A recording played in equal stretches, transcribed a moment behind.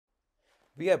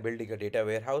We are building a data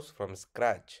warehouse from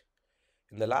scratch.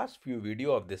 In the last few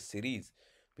videos of this series,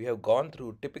 we have gone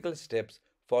through typical steps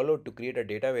followed to create a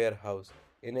data warehouse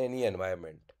in any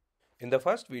environment. In the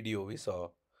first video, we saw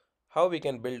how we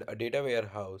can build a data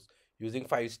warehouse using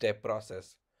 5-step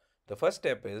process. The first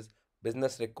step is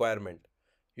business requirement.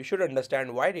 You should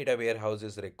understand why data warehouse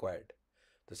is required.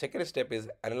 The second step is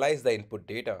analyze the input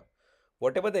data.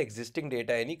 Whatever the existing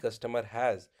data any customer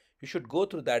has, you should go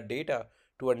through that data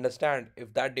to understand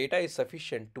if that data is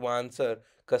sufficient to answer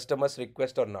customer's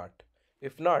request or not.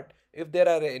 If not, if there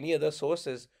are any other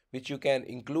sources which you can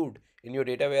include in your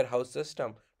data warehouse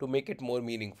system to make it more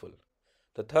meaningful.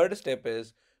 The third step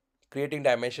is creating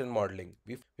dimension modeling.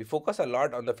 We focus a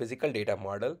lot on the physical data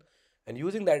model, and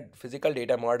using that physical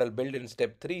data model built in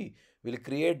step 3, we'll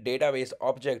create database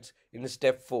objects in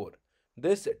step 4.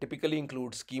 This typically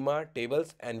includes schema,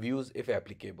 tables, and views if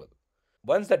applicable.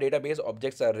 Once the database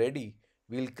objects are ready,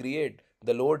 we'll create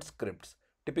the load scripts,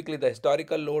 typically the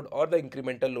historical load or the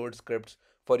incremental load scripts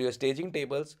for your staging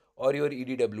tables or your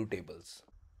EDW tables.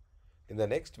 In the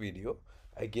next video,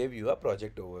 I gave you a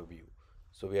project overview.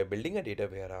 So we are building a data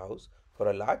warehouse for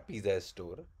a large pizza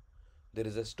store. There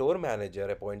is a store manager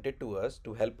appointed to us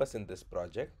to help us in this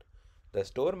project. The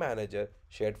store manager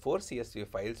shared 4 CSV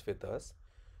files with us.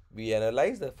 We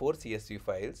analyzed the 4 CSV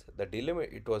files.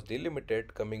 It was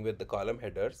delimited coming with the column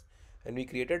headers, and we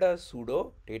created a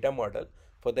pseudo data model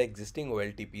for the existing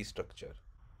OLTP structure.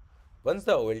 Once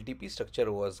the OLTP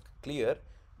structure was clear,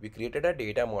 we created a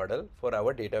data model for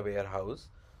our data warehouse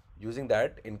using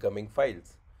that incoming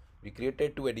files. We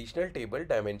created 2 additional table,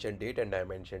 dimension date and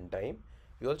dimension time.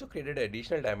 We also created an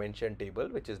additional dimension table,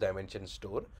 which is dimension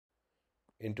store.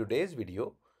 In today's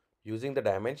video, using the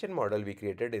dimension model we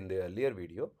created in the earlier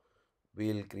video,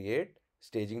 we will create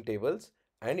staging tables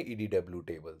and EDW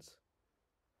tables.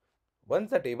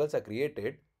 Once the tables are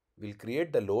created, we'll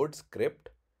create the load script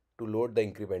to load the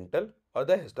incremental or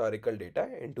the historical data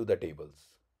into the tables.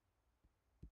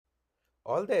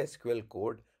 All the SQL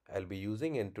code I'll be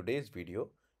using in today's video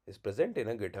is present in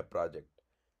a GitHub project.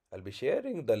 I'll be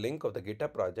sharing the link of the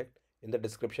GitHub project in the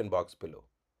description box below.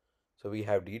 So we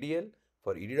have DDL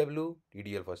for EDW,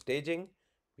 DDL for staging.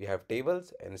 We have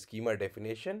tables and schema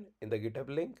definition in the GitHub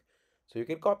link. So you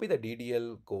can copy the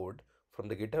DDL code from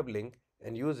the GitHub link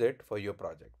and use it for your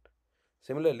project.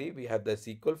 Similarly, we have the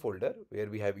SQL folder where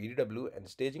we have EDW and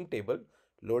staging table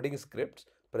loading scripts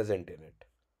present in it.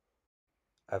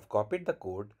 I've copied the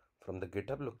code from the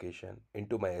GitHub location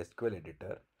into my SQL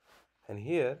editor, and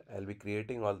here I'll be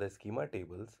creating all the schema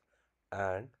tables,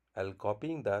 and I'll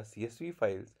copying the CSV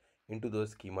files into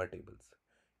those schema tables.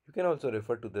 You can also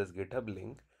refer to this GitHub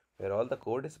link where all the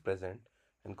code is present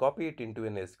and copy it into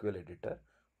an SQL editor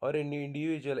or in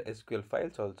individual SQL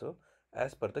files also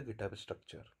as per the GitHub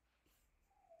structure.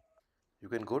 You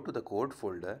can go to the code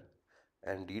folder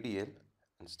and DDL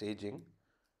and staging,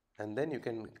 and then you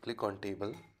can click on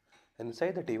table, and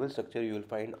inside the table structure you will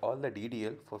find all the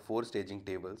DDL for 4 staging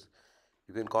tables.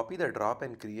 You can copy the drop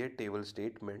and create table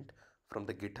statement from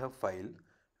the GitHub file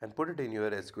and put it in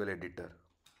your SQL editor.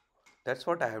 That's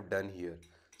what I have done here.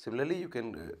 Similarly, you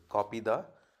can copy the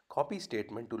copy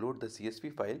statement to load the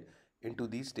CSV file into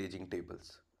these staging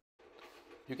tables.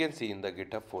 You can see in the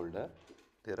GitHub folder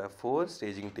there are 4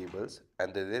 staging tables,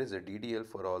 and then there is a DDL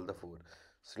for all the 4.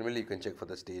 Similarly, you can check for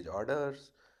the stage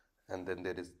orders, and then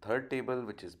there is third table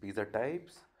which is pizza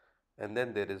types, and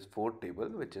then there is fourth table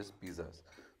which is pizzas.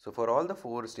 So for all the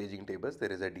 4 staging tables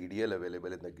there is a DDL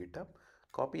available in the GitHub.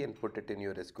 Copy and put it in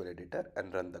your SQL editor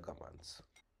and run the commands.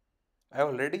 I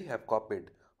already have copied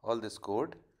all this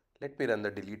code. Let me run the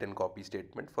delete and copy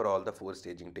statement for all the 4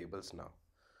 staging tables now.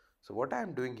 So what I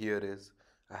am doing here is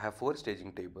I have 4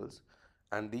 staging tables,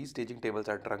 and these staging tables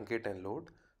are truncate and load.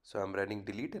 So I'm running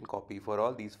delete and copy for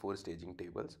all these 4 staging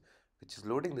tables, which is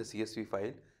loading the CSV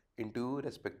file into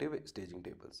respective staging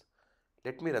tables.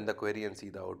 Let me run the query and see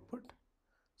the output.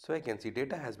 So I can see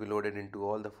data has been loaded into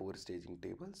all the 4 staging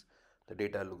tables. The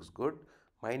data looks good.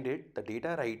 Mind it, the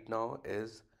data right now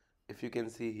is, if you can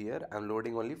see here, I'm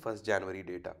loading only 1st January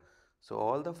data. So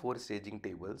all the 4 staging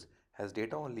tables has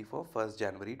data only for 1st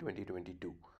January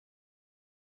 2022.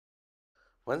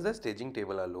 Once the staging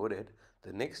table are loaded,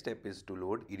 the next step is to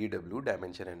load EDW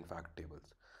dimension and fact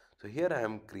tables. So here I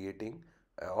am creating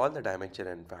all the dimension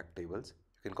and fact tables.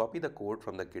 You can copy the code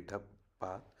from the GitHub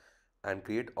path and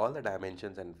create all the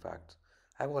dimensions and facts.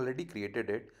 I have already created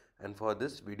it, and for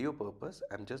this video purpose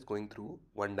I'm just going through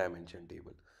one dimension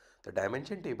table. The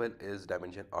dimension table is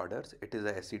dimension orders. It is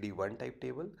a SCD1 type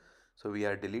table. So we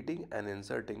are deleting and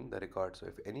inserting the record. So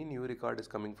if any new record is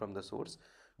coming from the source,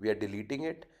 we are deleting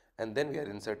it, and then we are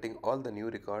inserting all the new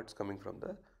records coming from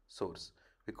the source.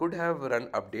 We could have run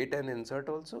update and insert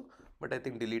also, but I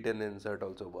think delete and insert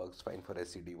also works fine for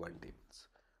SCD1 tables.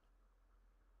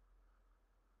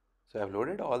 So I've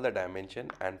loaded all the dimension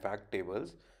and fact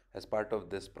tables as part of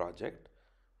this project.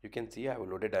 You can see I have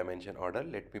loaded dimension order.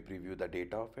 Let me preview the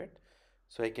data of it.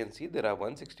 So I can see there are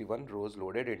 161 rows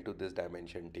loaded into this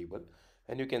dimension table,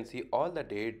 and you can see all the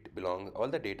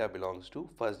data belongs to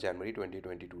 1st January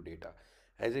 2022 data.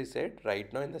 As I said,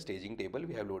 right now in the staging table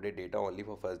we have loaded data only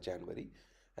for 1st January,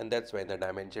 and that's why in the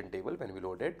dimension table when we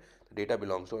loaded, the data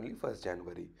belongs to only 1st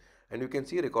January. And you can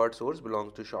see record source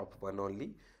belongs to shop 1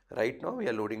 only. Right now we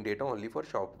are loading data only for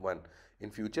shop 1.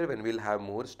 In future when we'll have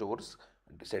more stores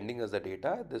sending us the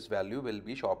data, this value will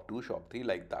be shop 2, shop 3,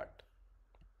 like that.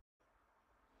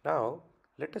 Now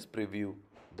let us preview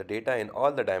the data in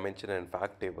all the dimension and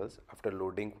fact tables after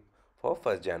loading for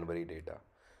 1st January data.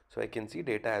 So I can see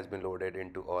data has been loaded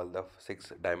into all the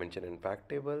 6 dimension and fact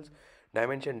tables.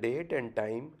 Dimension date and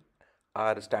time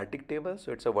are static tables,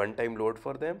 so it's a one-time load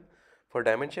for them. For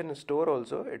dimension store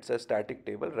also, it's a static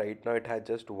table. Right now it has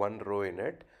just one row in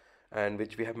it, and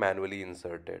which we have manually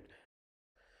inserted.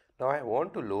 Now I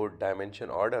want to load dimension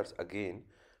orders again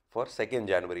for 2nd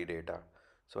January data.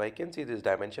 So I can see this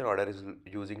dimension order is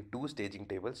using two staging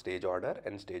tables, stage order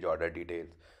and stage order details.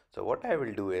 So what I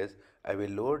will do is I will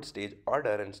load stage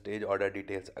order and stage order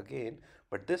details again,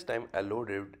 but this time I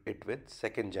loaded it with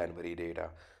 2nd January data.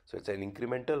 So it's an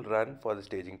incremental run for the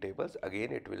staging tables.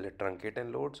 Again, it will truncate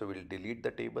and load. So we'll delete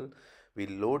the table. We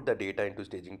load the data into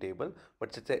staging table,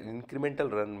 but it's an incremental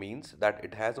run means that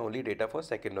it has only data for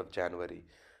 2nd of January.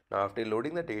 Now after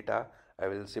loading the data, I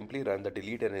will simply run the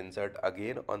delete and insert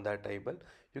again on that table.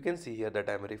 You can see here that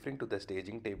I am referring to the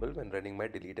staging table when running my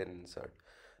delete and insert.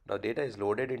 Now data is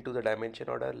loaded into the dimension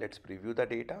order. Let's preview the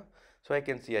data. So I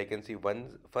can see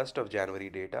 1st of January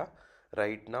data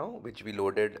right now, which we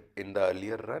loaded in the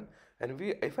earlier run. And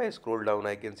if I scroll down,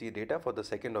 I can see data for the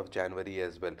 2nd of January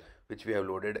as well, which we have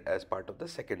loaded as part of the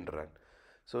second run.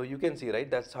 So you can see, right,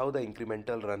 that's how the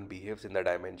incremental run behaves in the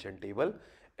dimension table.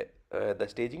 The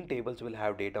staging tables will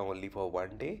have data only for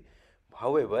one day.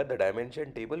 However, the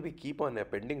dimension table we keep on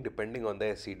appending depending on the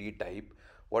SCD type,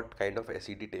 what kind of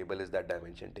SCD table is that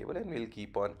dimension table, and we'll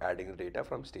keep on adding data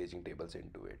from staging tables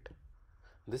into it.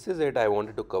 This is it I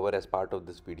wanted to cover as part of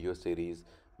this video series.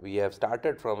 We have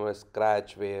started from a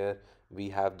scratch where we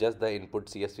have just the input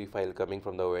CSV file coming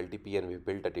from the OLTP, and we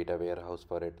built a data warehouse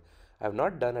for it. I have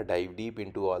not done a dive deep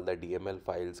into all the DML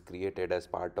files created as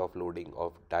part of loading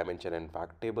of dimension and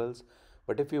fact tables,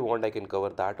 but if you want I can cover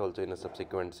that also in a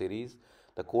subsequent series.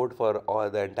 The code for all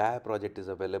the entire project is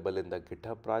available in the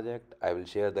GitHub project. I will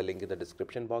share the link in the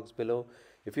description box below.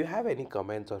 If you have any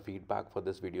comments or feedback for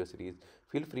this video series,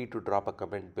 feel free to drop a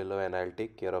comment below and I'll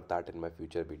take care of that in my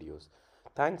future videos.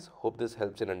 Thanks. Hope this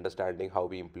helps in understanding how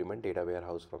we implement data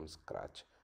warehouse from scratch.